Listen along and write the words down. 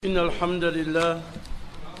إن الحمد لله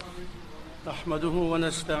نحمده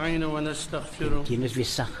ونستعينه ونستغفره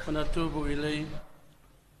ونتوب إليه.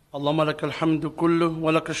 اللهم لك الحمد كله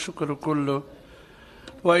ولك الشكر كله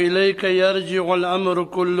وإليك يرجع الأمر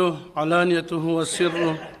كله علانيته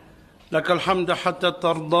وسره. لك الحمد حتى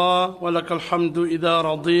ترضى ولك الحمد إذا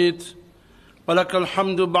رضيت ولك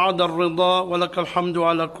الحمد بعد الرضا ولك الحمد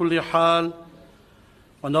على كل حال.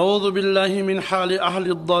 ونعوذ بالله من حال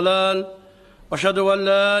أهل الضلال وأشهد أن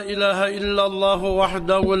لا إله إلا الله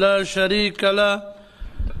وحده لا شريك له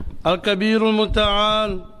الكبير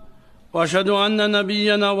المتعال. وأشهد أن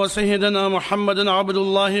نبينا وسيدنا محمدا عبد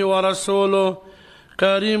الله ورسوله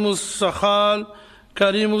كريم السخال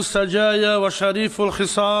كريم السجايا وشريف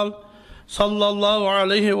الخصال صلى الله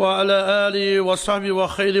عليه وعلى آله وصحبه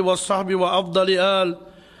وخير والصحب وأفضل آل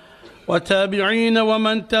وتابعين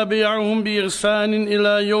ومن تبعهم بإحسان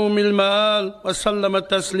إلى يوم المآل وسلم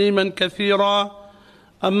تسليما كثيرا.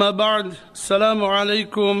 أما بعد، السلام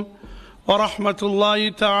عليكم ورحمة الله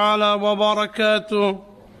تعالى وبركاته.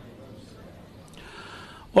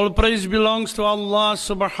 All praise belongs to Allah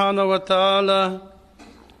subhanahu wa ta'ala,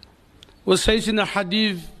 who says in a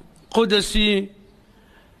hadith Qudsi,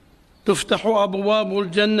 تفتح أبواب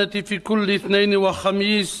الجنة في كل اثنين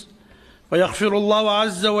وخميس ويغفر الله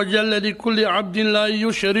عز وجل لكل عبد لا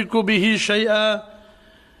يشرك به شيئا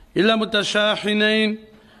إلا متشاحنين.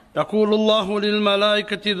 يقول الله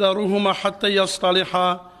للملائكة ذروهما حتى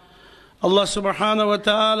يصطلحا. Allah subhanahu wa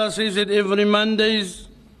ta'ala says that every Mondays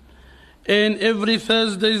and every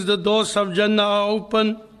Thursdays the doors of Jannah are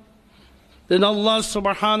open. Then Allah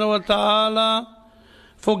subhanahu wa ta'ala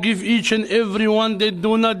forgive each and every one that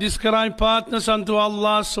do not describe partners unto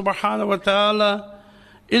Allah subhanahu wa ta'ala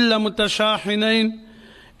illa mutashahinain.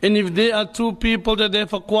 And if there are two people that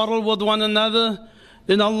have a quarrel with one another,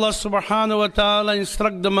 then Allah subhanahu wa ta'ala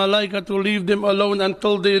instruct the malaika to leave them alone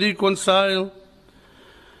until they reconcile.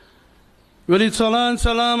 We read salah and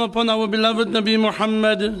salam upon our beloved Nabi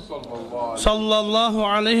Muhammad sallallahu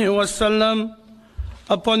alayhi wasallam,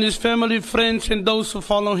 upon his family, friends and those who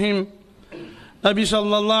follow him. Nabi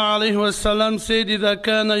sallallahu alayhi wasallam said, إذا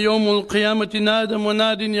كان يوم القيامة نادى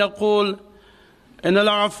مناد يقول إن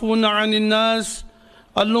العفون عن الناس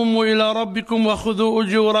ألموا إلى ربكم وخذوا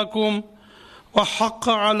أجوركم وحق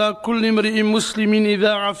على كل امرئ مسلم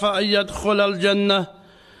إذا عفا أن يدخل الجنة.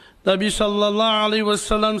 Nabi sallallahu alayhi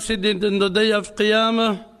wasallam said that in the day of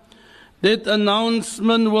Qiyamah, that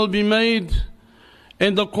announcement will be made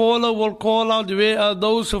and the caller will call out, where are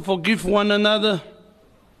those who forgive one another?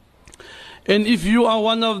 And if you are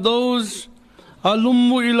one of those,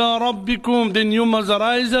 Alummu ila rabbikum, then you must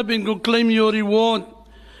rise up and go claim your reward.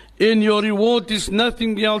 And your reward is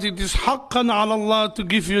nothing else. It is haqqan ala Allah to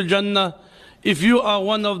give you Jannah, if you are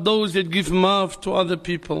one of those that give maaf to other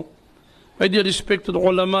people. My dear respected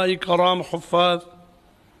ulama, karam, huffaz,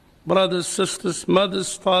 brothers, sisters,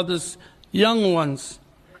 mothers, fathers, young ones.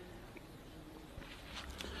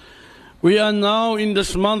 We are now in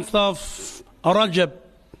this month of Rajab,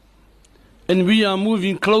 and we are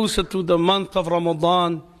moving closer to the month of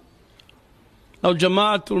Ramadan. Now,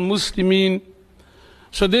 Jama'atul Muslimin,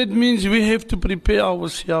 so that means we have to prepare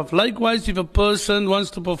ourselves. Likewise, if a person wants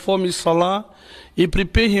to perform his salah, he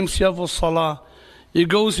prepare himself for salah. He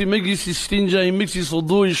goes, he makes his istinja, he makes his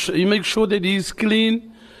wudu, he makes sure that he is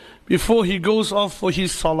clean before he goes off for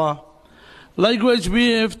his salah. Likewise,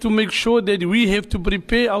 we have to make sure that we have to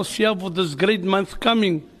prepare ourselves for this great month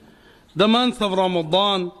coming, the month of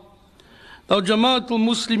Ramadan. Now, Jama'atul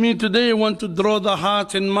Muslimin, today I want to draw the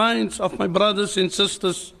hearts and minds of my brothers and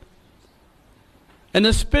sisters, and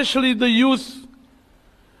especially the youth,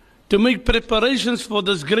 to make preparations for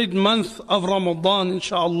this great month of Ramadan,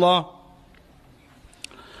 inshaAllah.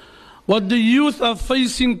 What the youth are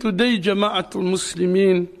facing today, Jama'atul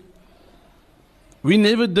Muslimin, we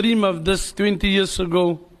never dreamed of this 20 years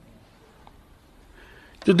ago.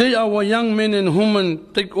 Today our young men and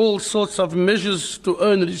women take all sorts of measures to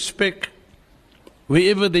earn respect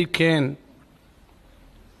wherever they can.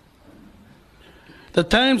 The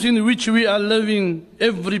times in which we are living,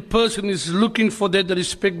 every person is looking for that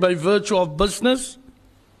respect by virtue of business,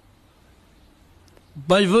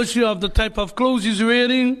 by virtue of the type of clothes he's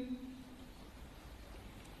wearing,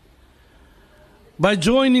 by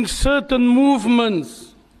joining certain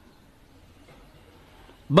movements,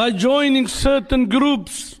 by joining certain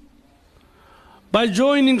groups, by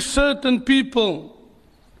joining certain people.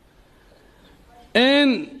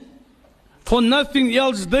 And for nothing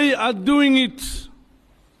else, they are doing it.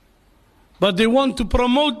 But they want to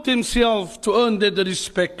promote themselves to earn that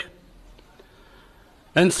respect.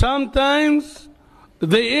 And sometimes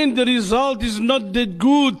the end result is not that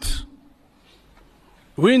good.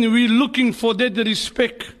 when we're looking for that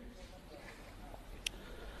respect.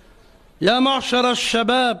 Ya ma'shar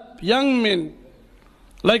al-shabab, young men.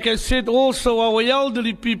 Like I said also, our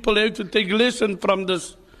elderly people have to take lesson from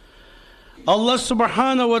this. Allah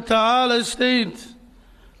subhanahu wa ta'ala states,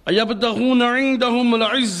 أَيَبْتَغُونَ عِنْدَهُمُ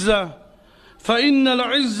الْعِزَّةِ فَإِنَّ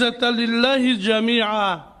الْعِزَّةَ لِلَّهِ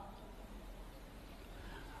جَمِيعًا.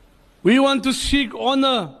 We want to seek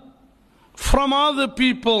honor from other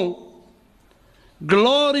people.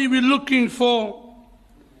 Glory we're looking for.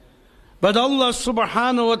 But Allah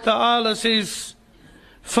subhanahu wa ta'ala says,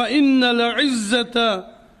 فَإِنَّ الْعِزَّةَ,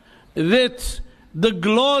 that the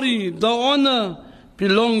glory, the honor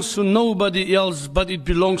belongs to nobody else, but it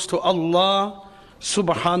belongs to Allah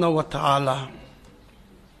subhanahu wa ta'ala.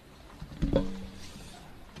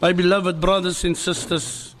 My beloved brothers and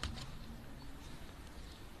sisters,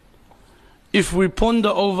 if we ponder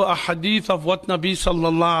over a hadith of what Nabi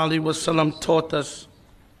sallallahu alayhi wa sallam taught us,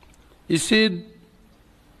 he said,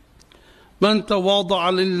 مَنْ تَوَاضَعَ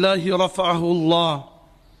لِلَّهِ رَفَعَهُ اللَّهِ,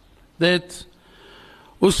 that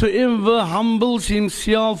whosoever humbles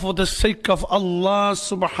himself for the sake of Allah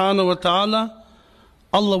subhanahu wa ta'ala,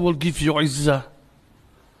 Allah will give you izzah.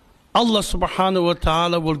 Allah subhanahu wa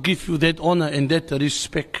ta'ala will give you that honor and that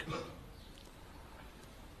respect.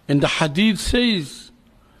 And the hadith says,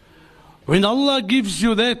 when Allah gives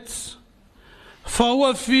you that,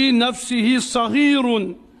 فَهُوَ فِي نَفْسِهِ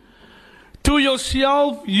صَغِيرٌ, to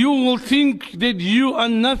yourself you will think that you are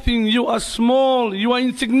nothing, you are small, you are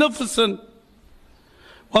insignificant.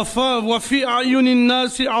 وَفِي أَعْيُنِ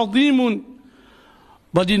النَّاسِ عَظِيمٌ,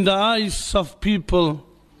 but in the eyes of people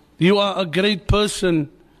you are a great person,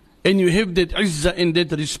 and you have that izzah and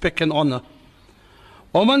that respect and honor.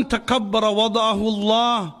 وَمَنْ تَكَبَّرَ وَضَعَهُ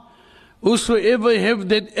اللَّهُ, whosoever have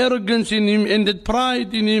that arrogance in him and that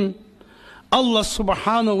pride in him, Allah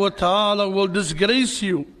subhanahu wa ta'ala will disgrace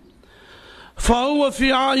you. فَهُوَ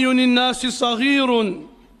فِي أَعْيُنِ النَّاسِ صَغِيرٌ,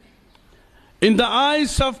 in the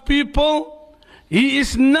eyes of people he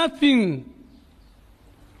is nothing.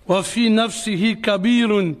 وَفِي نَفْسِهِ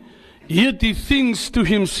كَبِيرٌ, yet he thinks to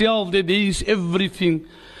himself that he is everything.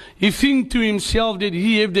 He thinks to himself that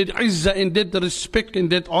he have that izzah and that respect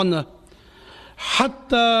and that honor.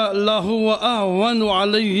 حَتَّى لَهُوَ أَهْوَنُ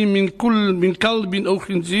عَلَيْهِ مِنْ كَلْبٍ أَوْ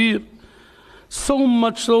خِنْزِيرٍ, so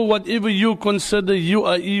much so whatever you consider, you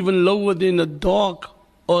are even lower than a dog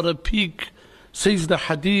or a pig, says the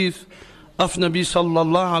hadith of Nabi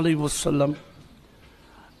sallallahu alayhi wa sallam.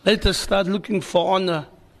 Let us start looking for honor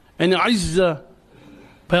and izzah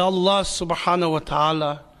by Allah subhanahu wa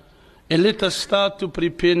ta'ala. And let us start to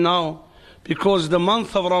prepare now, because the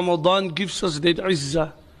month of Ramadan gives us that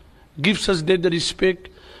izzah, gives us that respect.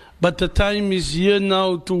 But the time is here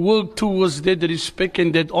now to work towards that respect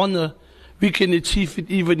and that honor. We can achieve it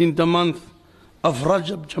even in the month of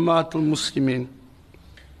Rajab, Jama'atul Muslimin.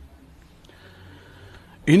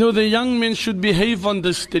 You know, the young men should behave on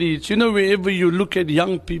the streets. You know, wherever you look at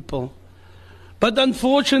young people. But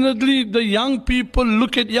unfortunately, the young people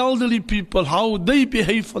look at elderly people, how they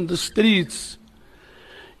behave on the streets.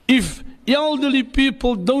 If elderly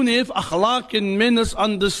people don't have akhlaq and manners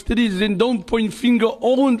on the streets, then don't point finger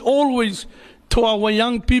always to our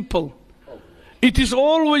young people. It is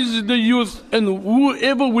always the youth, and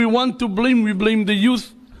whoever we want to blame, we blame the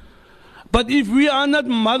youth. But if we are not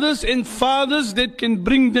mothers and fathers that can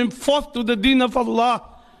bring them forth to the deen of Allah,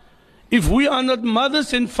 if we are not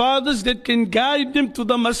mothers and fathers that can guide them to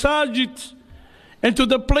the masajid and to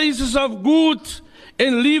the places of good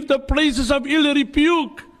and leave the places of ill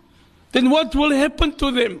repute, then what will happen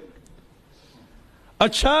to them? A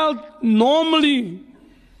child normally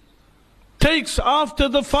takes after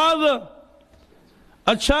the father.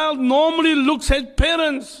 A child normally looks at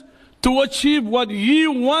parents to achieve what he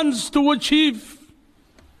wants to achieve.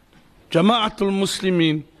 Jama'atul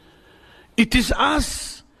Muslimin, it is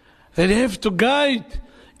us that have to guide.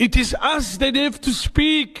 It is us that have to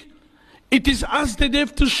speak. It is us that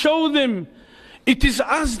have to show them. It is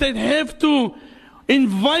us that have to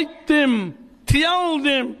invite them, tell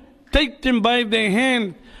them, take them by their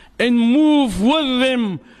hand and move with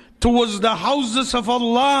them towards the houses of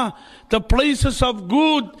Allah, the places of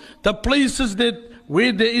good, the places that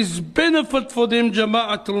where there is benefit for them,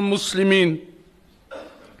 Jama'atul Muslimin.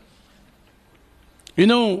 You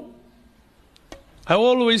know, I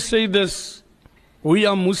always say this, we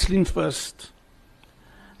are Muslim first.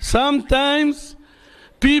 Sometimes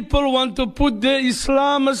people want to put their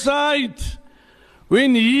Islam aside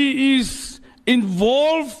when he is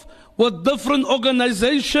involved with different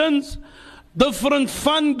organizations, different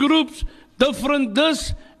fun groups, different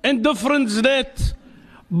this and different that.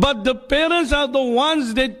 But the parents are the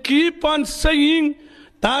ones that keep on saying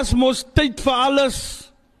Daar's mos tyd vir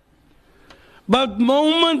alles. But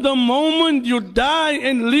the moment you die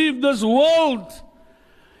and leave this world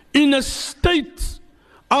in a state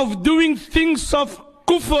of doing things of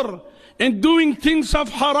kufr and doing things of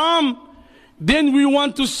haram, then we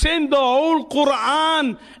want to send the whole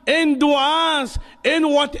Quran and du'as and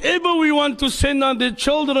whatever we want to send on the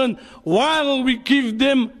children while we give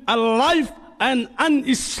them a life, an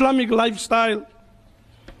un-Islamic lifestyle.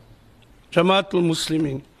 Jamaatul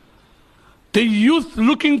Muslimin. The youth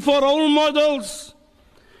looking for role models.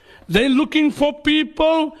 They're looking for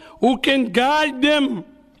people who can guide them.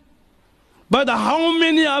 But how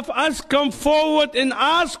many of us come forward and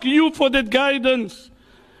ask you for that guidance?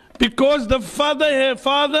 Because the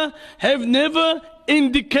father have never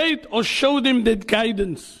indicate or show them that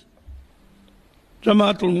guidance.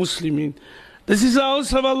 Jamaatul Muslimin. This is the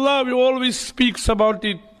house of Allah. We always speaks about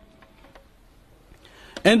it.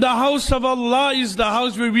 And the house of Allah is the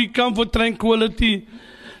house where we come for tranquility.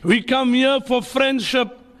 We come here for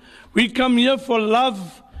friendship. We come here for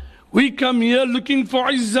love. We come here looking for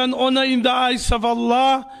izzah and honor in the eyes of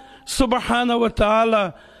Allah subhanahu wa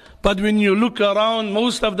ta'ala. But when you look around,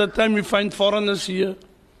 most of the time we find foreigners here.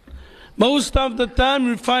 Most of the time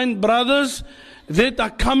we find brothers that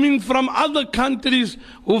are coming from other countries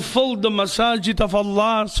who fill the masajid of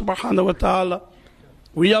Allah subhanahu wa ta'ala.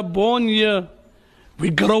 We are born here. We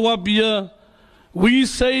grow up here. We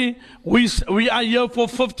say we are here for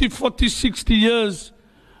 50, 40, 60 years.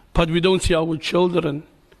 But we don't see our children.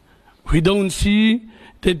 We don't see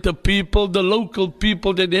that the people, the local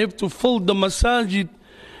people that have to fill the masajid,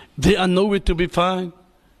 they are nowhere to be found.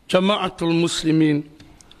 Jama'atul Muslimin.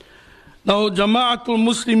 Now, Jama'atul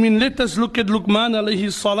Muslimin, let us look at Luqman alayhi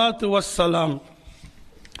salatu wassalam.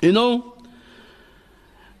 You know,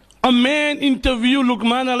 a man interviewed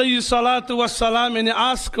Luqman alayhi salatu wassalam and he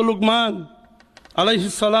asked Luqman alayhi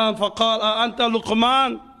salam, فَقَالَ أَأَنْتَ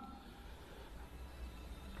Luqman.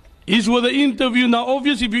 He's with the interview. Now,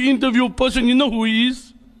 obviously, if you interview a person, you know who he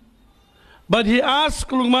is. But he asked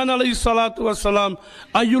Luqman alayhi salatu wassalam,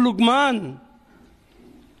 are you Luqman?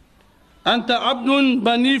 Anta abdun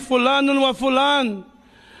bani fulanun wa fulan.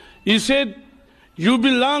 He said, you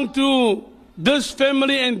belong to this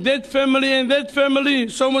family and that family and that family,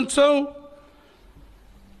 so and so.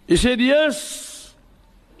 He said, yes.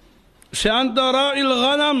 He said, anta ra'il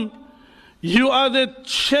ghanam. You are the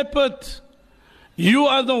shepherd. You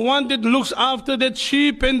are the one that looks after that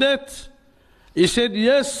sheep and that. He said,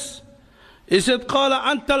 yes. He said, qala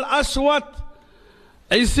anta al-aswad.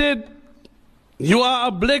 He said, you are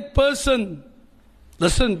a black person.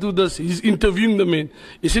 Listen to this. He's interviewing the man.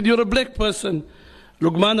 He said, you're a black person.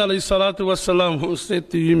 Luqman alayhi salatu wasalam said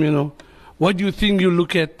to him, you know, what do you think you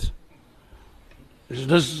look at?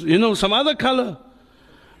 There's, you know, some other color.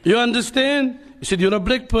 You understand? He said, you're a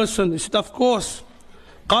black person. He said, of course.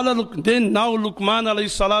 Then now Luqman alayhi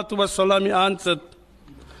salatu wasalam, he answered,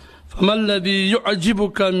 فَمَا الَّذِي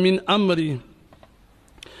يُعْجِبُكَ مِنْ أَمْرِي.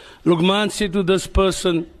 Luqman said to this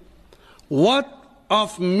person, what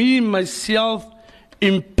of me, myself,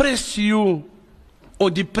 impress you or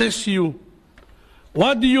depress you?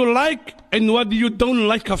 What do you like and what do you don't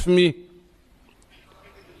like of me?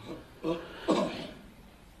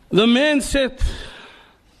 The man said,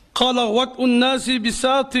 قَالَ وَاتْءُ النَّاسِ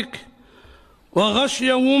بِسَاتِكَ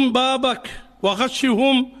وَغَشْيَهُمْ بَابَكَ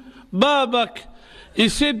وَغَشْيَهُمْ بَابَكَ. He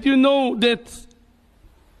said, you know that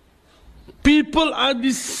people are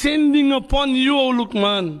descending upon you, O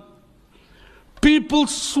Luqman. People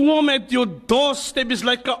swarm at your doorstep. It's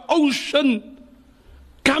like an ocean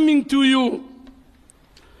coming to you.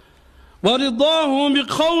 وَرِضَاهُمْ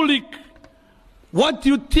بِقَوْلِكَ. What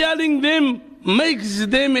you're telling them makes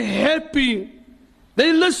them happy.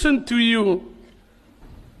 They listen to you.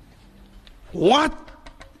 What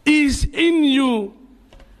is in you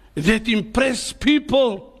that impress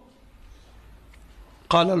people?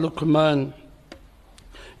 قال Luqman.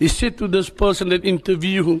 He said to this person that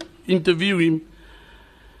interview him,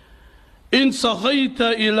 إن صغيت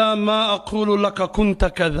إلى ما أقول لك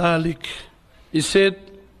كنت كذلك. He said,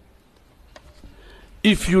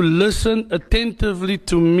 if you listen attentively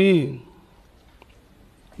to me,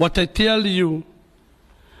 what I tell you,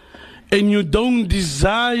 and you don't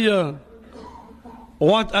desire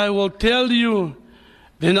what I will tell you,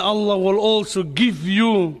 then Allah will also give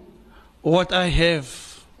you what I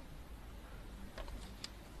have.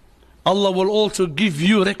 Allah will also give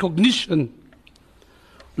you recognition.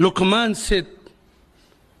 Luqman said,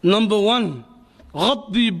 number one,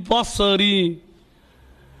 غَضِّ بَصَرِي.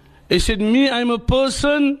 He said, me, I'm a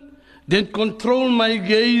person that control my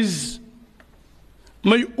gaze,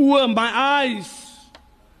 my oor, my eyes.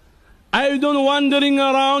 I don't wandering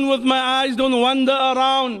around with my eyes, don't wander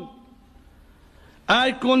around.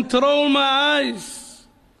 I control my eyes.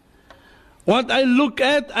 What I look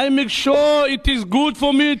at, I make sure it is good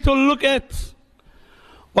for me to look at.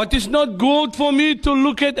 What is not good for me to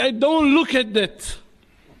look at, I don't look at that.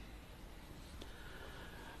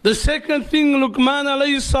 The second thing Luqman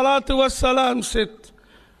alayhi salatu wassalam said,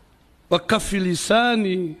 وَكَفِّ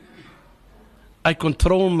لِسَانِي, I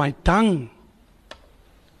control my tongue.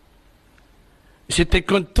 He said, take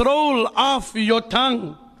control of your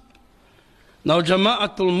tongue. Now,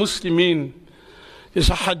 Jama'atul Muslimin, there's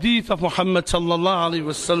a hadith of Muhammad sallallahu alayhi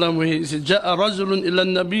wa sallam where he said, جاء رجل إلى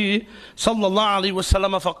النبي صلى الله عليه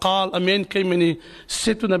وسلم فقال, a man came and he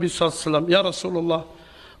said to Nabi sallallahu alayhi wa sallam, Ya Rasulullah,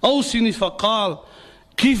 أوصني فقال,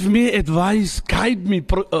 give me advice, guide me,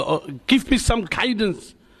 give me some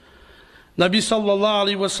guidance. Nabi sallallahu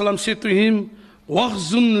alayhi wa sallam said to him,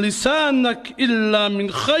 وَاغْزُنْ لِسَانَكَ إِلَّا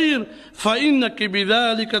مِنْ خَيْرٍ فَإِنَّكَ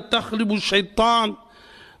بِذَلِكَ تَخْلِبُ الشَّيْطَانِ.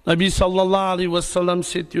 Nabi sallallahu alayhi wa sallam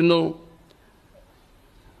said, you know,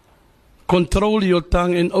 control your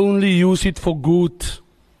tongue and only use it for good.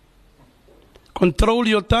 Control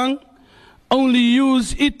your tongue, only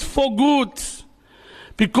use it for good.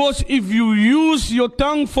 Because if you use your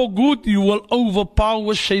tongue for good, you will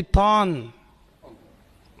overpower shaitan.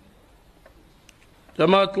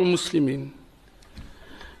 Jamaatul Muslimin.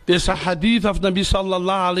 There's a hadith of Nabi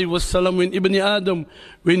sallallahu alayhi wa sallam when Ibn Adam,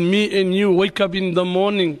 when me and you wake up in the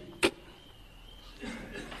morning,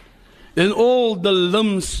 and all the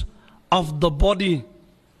limbs of the body,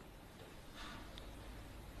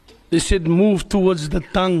 they said, move towards the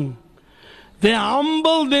tongue. They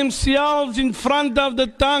humble themselves in front of the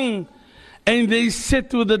tongue, and they said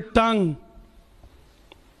to the tongue,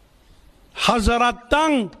 Hazarat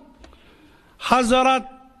tongue, Hazarat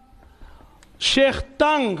Sheikh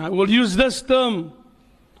tongue, I will use this term.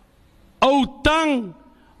 Oh tongue,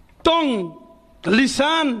 tongue,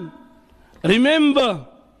 lisan. Remember,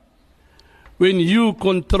 when you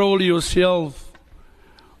control yourself,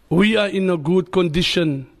 we are in a good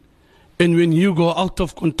condition. And when you go out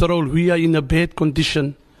of control, we are in a bad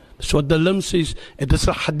condition. That's what the limb says. And that's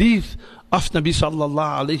a hadith of Nabi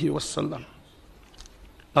sallallahu alayhi wa sallam.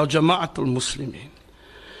 Now, Jama'atul Muslimin,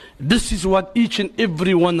 this is what each and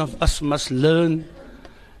every one of us must learn.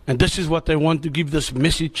 And this is what I want to give this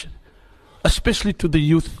message, especially to the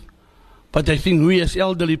youth. But I think we as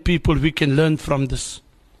elderly people, we can learn from this.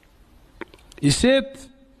 He said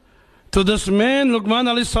to this man, Luqman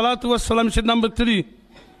alayhi salatu wasalam, he said, number 3,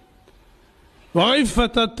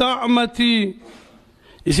 وَعِفَّةَ تَعْمَتِي,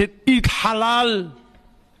 he said, eat halal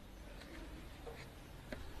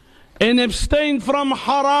and abstain from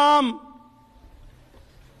haram.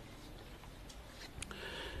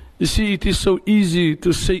 You see, it is so easy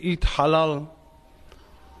to say eat halal,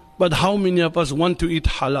 but how many of us want to eat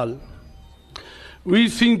halal? We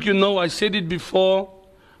think, you know, I said it before,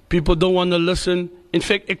 people don't want to listen. In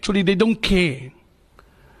fact, actually, they don't care.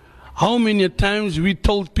 How many times we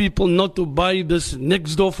told people not to buy this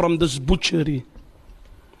next door from this butchery?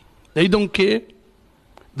 They don't care.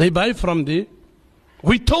 They buy from there.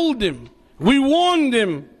 We told them. We warned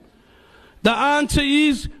them. The answer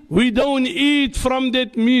is, we don't eat from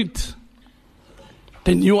that meat.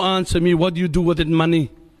 Then you answer me, what do you do with that money?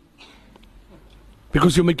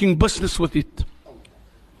 Because you're making business with it.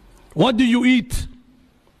 What do you eat?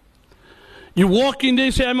 You walk in there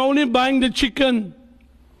and say, I'm only buying the chicken.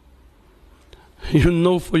 You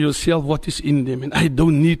know for yourself what is in them. And I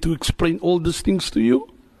don't need to explain all these things to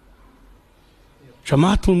you.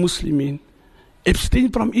 Jamaatul Muslimin,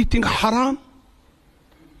 abstain from eating haram.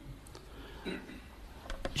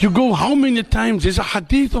 You go how many times? There's a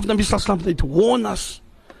hadith of Nabi sallallahu alaihi wasallam that warn us.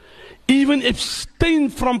 Even abstain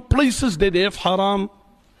from places that have haram.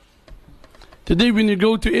 Today when you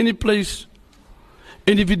go to any place,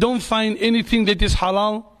 and if you don't find anything that is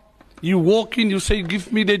halal, you walk in, you say,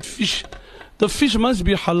 give me that fish. The fish must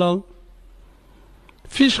be halal.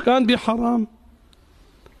 Fish can't be haram.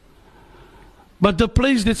 But the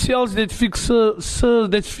place that sells that fish,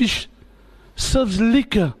 that fish serves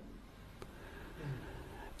liquor.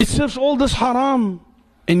 It serves all this haram.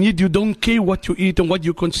 And yet you don't care what you eat and what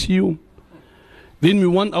you consume. Then we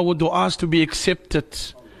want our du'as to be accepted.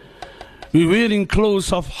 We're wearing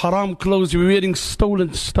clothes of haram clothes. We're wearing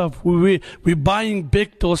stolen stuff. We're buying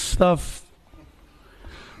backdoor stuff.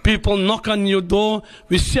 People knock on your door.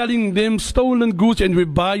 We're selling them stolen goods and we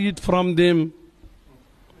buy it from them.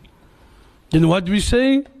 Then what we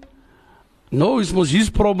say? No, it was his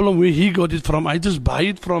problem where he got it from. I just buy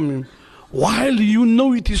it from him. While you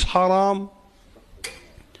know it is haram.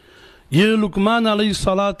 Here Luqman alayhi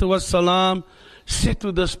salatu wassalam said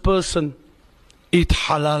to this person, eat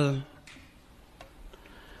halal.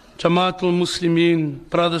 Jamaatul Muslimin,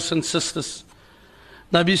 brothers and sisters,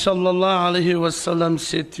 Nabi sallallahu alayhi wasallam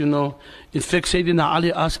said, in fact Sayyidina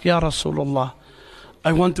Ali asked, Ya Rasulullah,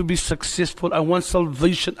 I want to be successful, I want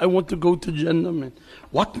salvation, I want to go to Jannah, man.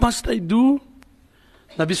 What must I do?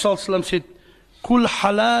 Nabi sallallahu alayhi wasallam said, Kul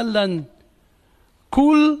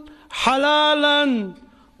halalan,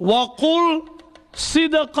 wa qul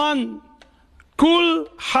sidaqan. Kul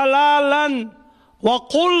halalan, wa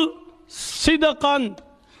qul sidaqan.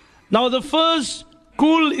 Now the first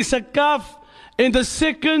kul is a kaf, and the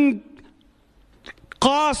second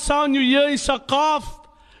qaf sound you hear is a qaf.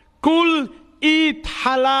 Kul, eat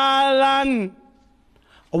halalan.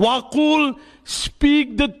 Wa qul,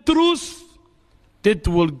 speak the truth. That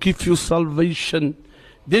will give you salvation.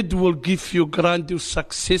 That will give you, grant you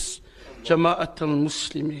success. Jama'at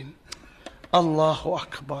al-Muslimin. Allahu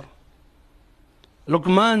Akbar.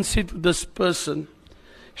 Luqman said to this person,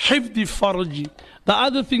 Hifdi farji. The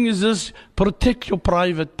other thing is this, protect your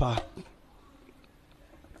private part.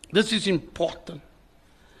 This is important.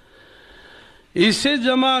 He said,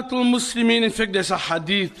 Jama'atul Muslimin, in fact there's a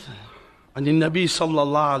hadith عن النبي صلى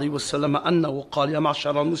الله عليه وسلم أنه قال يا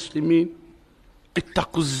معشر المسلمين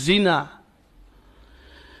اتقوا الزنا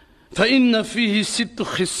فإن فيه 6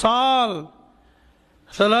 خصال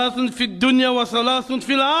 3 في الدنيا و3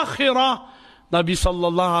 في الآخرة. Nabi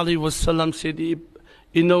sallallahu alayhi wasallam said,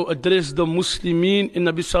 address the Muslimin, and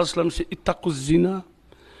Nabi sallallahu alayhi wasallam said, ittaqu zina.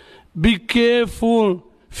 Be careful,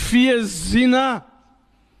 fear zina.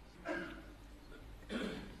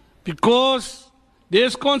 Because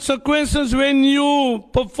there's consequences when you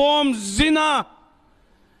perform zina.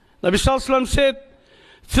 Nabi sallallahu alayhi wasallam said,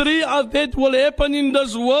 3 of that will happen in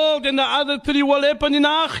this world, and the other 3 will happen in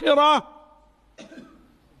Akhirah.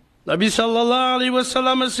 Nabi sallallahu alayhi wa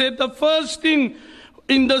sallam said, the first thing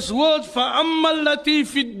in this world, فَأَمَّا الَّتِي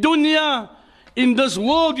فِي الدُّنْيَا. In this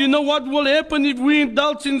world, you know what will happen if we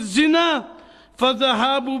indulge in zina?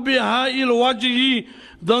 فَذَهَابُ بِهَا الْوَجْهِ.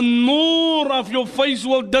 The nur of your face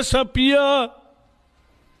will disappear.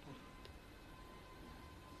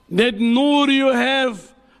 That nur you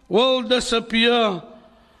have will disappear.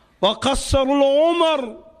 وَقَصَّرُ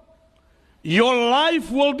الْعُمَرِ. Your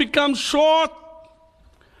life will become short.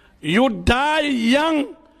 You die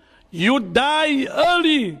young. You die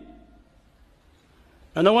early.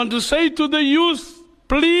 And I want to say to the youth,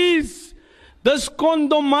 please, this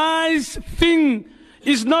condomized thing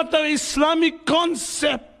is not an Islamic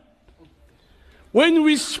concept. When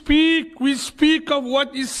we speak of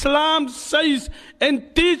what Islam says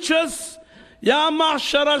and teaches. Ya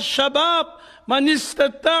ma'shar al-shabab, man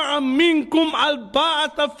istata'a minkum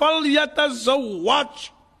al-ba'ata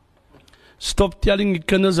falyatazawwaj. Stop telling die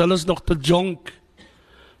kinders hulle is nog te jonk.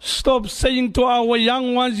 Stop saying to our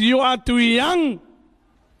young ones, you are too young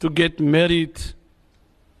to get married.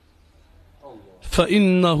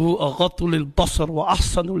 فَإِنَّهُ أَغَطُ لِلْبَصَرِ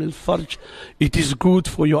وَأَحْسَنُ لِلْفَرْجِ. It is good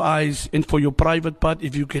for your eyes and for your private part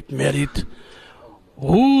if you get married.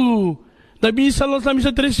 Who? Nabi sallallahu alaihi wasallam is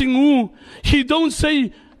addressing who? He don't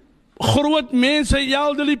say groot mense,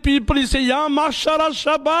 elderly people. He say, Ya ma'shar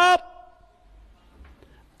al-shabab.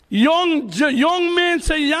 Young men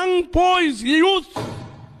say, young boys, youth.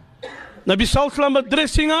 Nabi sallallahu alaihi wasallam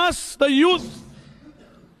addressing us, the youth.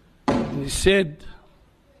 And he said,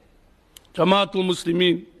 Jamaatul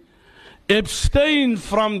Muslimin, abstain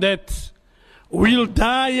from that. We'll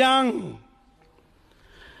die young.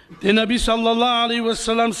 The Nabi sallallahu alaihi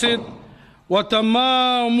wasallam said,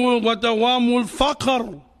 وَتَوَامُ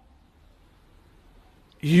الْفَقْرِ.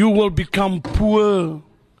 You will become poor.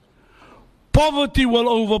 Poverty will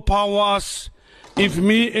overpower us if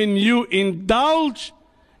me and you indulge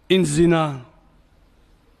in zina.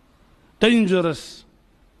 Dangerous.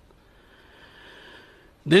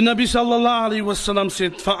 The Nabi sallallahu alayhi wa sallam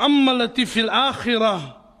said, فَأَمَّا الَّتِي فِي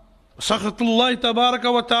الْآخِرَةِ سَخَطُ اللَّهِ تَبَارَكَ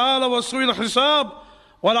وَتَعَالَى وَسُوءِ الْحِسَابِ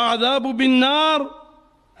وَالْعَذَابُ بِالنَّارِ.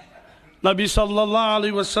 Nabi sallallahu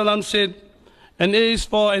alayhi wa sallam said, and as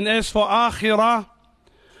for Akhirah,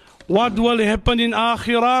 what will happen in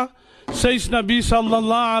Akhirah, says Nabi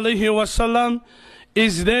sallallahu alayhi wa sallam,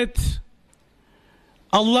 is that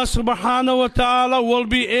Allah subhanahu wa ta'ala will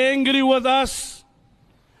be angry with us.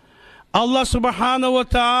 Allah subhanahu wa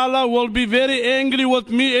ta'ala will be very angry with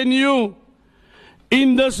me and you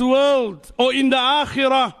in this world or in the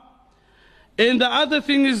Akhirah. And the other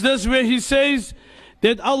thing is this, where he says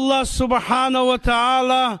that Allah subhanahu wa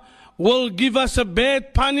ta'ala will give us a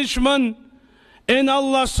bad punishment, and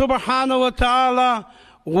Allah subhanahu wa ta'ala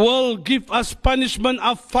will give us punishment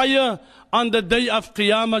of fire on the day of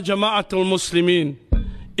Qiyamah. Jama'atul Muslimin.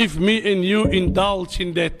 if me and you indulge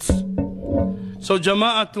in that. So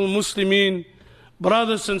Jama'atul Muslimin,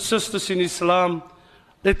 brothers and sisters in Islam,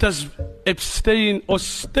 let us abstain or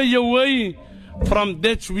stay away from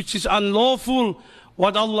that which is unlawful,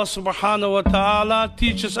 what Allah subhanahu wa ta'ala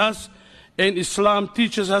teaches us and Islam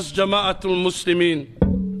teaches us, Jama'atul Muslimin.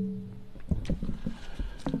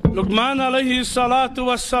 Luqman alayhi salatu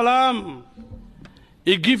wassalam,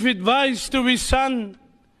 he gave advice to his son,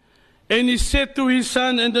 and he said to his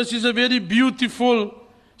son, and this is a very beautiful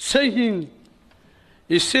saying,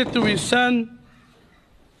 he said to his son,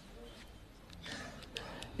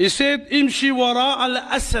 he said, Imshi wara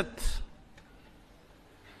al-asad.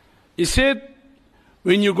 He said,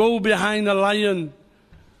 when you go behind a lion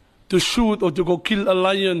to shoot or to go kill a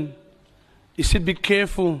lion, he said, be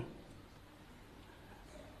careful.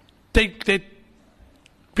 Take that,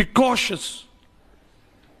 be cautious,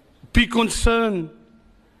 be concerned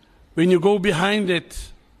when you go behind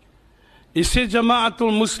it. He said,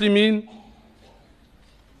 Jama'atul Muslimin,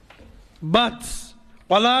 but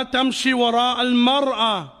وَلَا تَمْشِي وَرَاءَ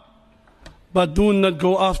الْمَرْأَةِ, but do not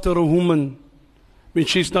go after a woman when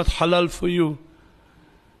she's not halal for you.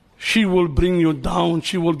 She will bring you down,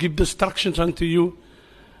 she will give destructions unto you,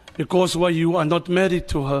 because why, you are not married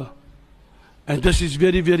to her. And this is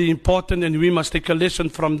very, very important, and we must take a lesson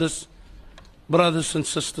from this, brothers and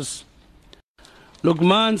sisters.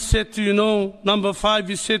 Luqman said to, number 5,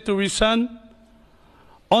 he said to his son,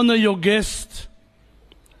 honor your guests.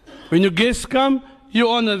 When your guests come, you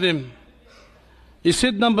honor them. He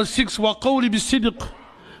said, number 6, وَقَوْلِ بِالصِّدْقِ.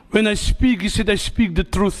 When I speak, he said, I speak the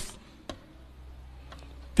truth.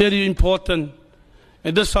 Very important.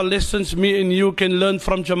 And these are lessons me and you can learn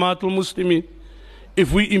from Jama'atul Muslimin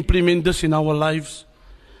if we implement this in our lives.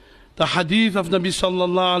 The hadith of Nabi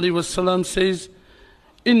sallallahu alayhi wa sallam says,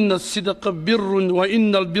 Inna sidqa birrun wa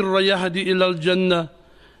inna al-birra yahdi ila al-jannah.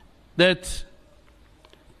 That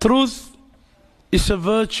truth is a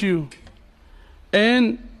virtue.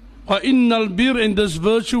 And wa inna al-birr, and this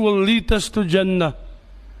virtue will lead us to Jannah.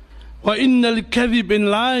 Wa inna al-kadhib, and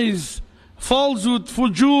lies, falsehood,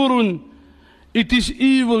 fujurun, it is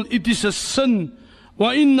evil, it is a sin.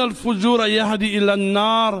 Wa inna al-fujura yahdi ila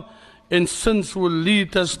an-nar, and sins will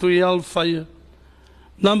lead us to hellfire.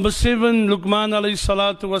 Number 7, Luqman alayhi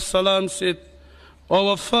salatu wassalam said, wa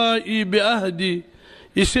wafa'i bi ahdi.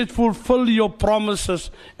 He said, fulfill your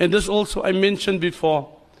promises. And this also I mentioned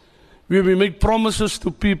before. Where we make promises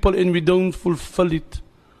to people and we don't fulfill it.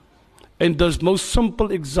 And the most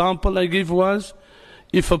simple example I gave was,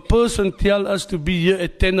 if a person tells us to be here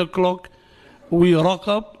at 10 o'clock, we rock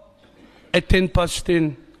up at 10 past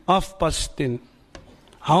 10, half past 10.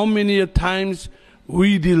 How many times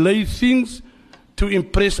we delay things to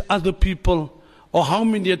impress other people? Or how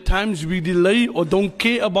many times we delay or don't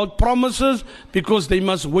care about promises because they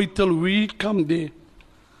must wait till we come there.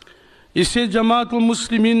 He said, Jama'atul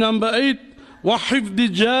Muslimin, number 8, وَحِفْدِ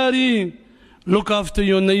جَارِ. Look after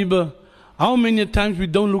your neighbor. How many times we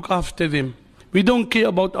don't look after them? We don't care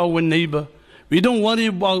about our neighbor. We don't worry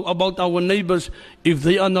about our neighbors. If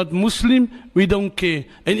they are not Muslim, we don't care.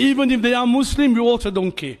 And even if they are Muslim, we also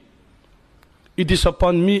don't care. It is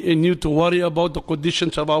upon me and you to worry about the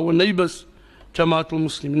conditions of our neighbors. Jama'atul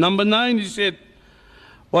Muslim. Number 9, he said,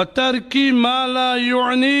 وَتَرْكِ مَا لَا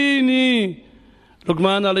يُعْنِينِي.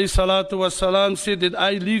 Luqman alayhi salatu wasalam said that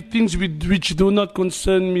I leave things which do not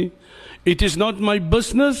concern me. It is not my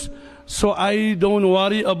business, so I don't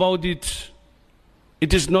worry about it.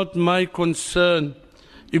 It is not my concern.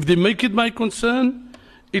 If they make it my concern,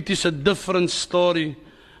 it is a different story.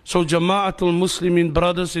 So Jama'atul Muslimin,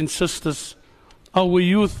 brothers and sisters, our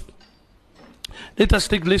youth, let us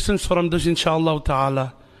take lessons from this, inshallah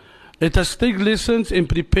ta'ala. Let us take lessons and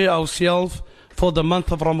prepare ourselves for the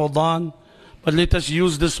month of Ramadan. But let us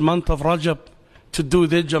use this month of Rajab to do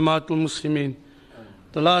that, Jama'atul Muslimin.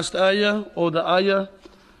 The last ayah, or the ayah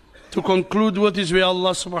to conclude with, is where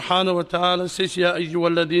Allah subhanahu wa ta'ala says, Ya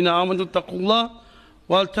ayyuhalladhina amanu taqullah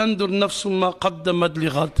wal tandur nafsum ma qaddamat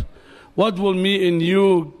lighad. What will me and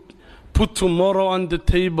you put tomorrow on the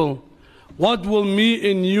table? What will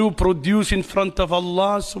me and you produce in front of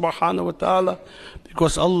Allah subhanahu wa ta'ala?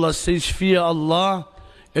 Because Allah says, fear Allah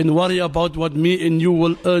and worry about what me and you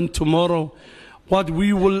will earn tomorrow. What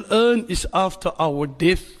we will earn is after our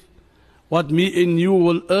death. What me and you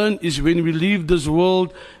will earn is when we leave this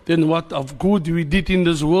world, then what of good we did in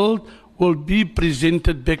this world will be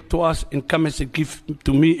presented back to us and come as a gift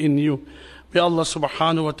to me and you. May Allah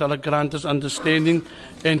subhanahu wa ta'ala grant us understanding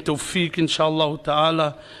and tawfiq, inshallah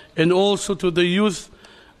ta'ala. And also to the youth,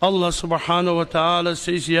 Allah subhanahu wa ta'ala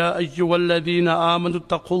says, Ya ayyuhalladhina amanu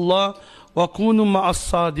taqullah wa kunu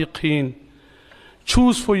ma'as sadiqeen.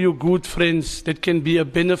 choose for you good friends that can be a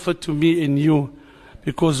benefit to me and you.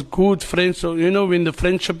 Because good friends, so when the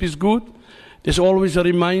friendship is good, there's always a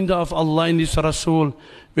reminder of Allah and His Rasul.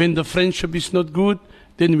 When the friendship is not good,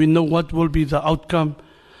 then we know what will be the outcome.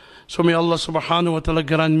 So may Allah subhanahu wa ta'ala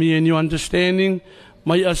grant me and you understanding.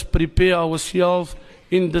 May us prepare ourselves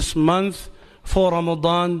in this month for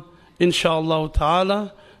Ramadan, inshallah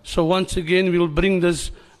ta'ala. So once again, we'll bring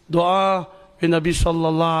this dua when Nabi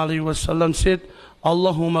sallallahu alayhi wa sallam said,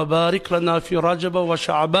 Allahumma barik lana fi Rajab wa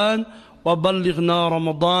Sha'ban wa ballighna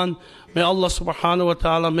Ramadan. May Allah subhanahu wa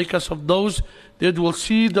ta'ala make us of those that will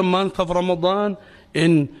see the month of Ramadan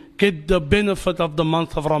and get the benefit of the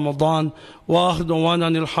month of Ramadan. Wa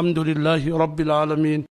akhdawana alhamdulillahi rabbil alameen.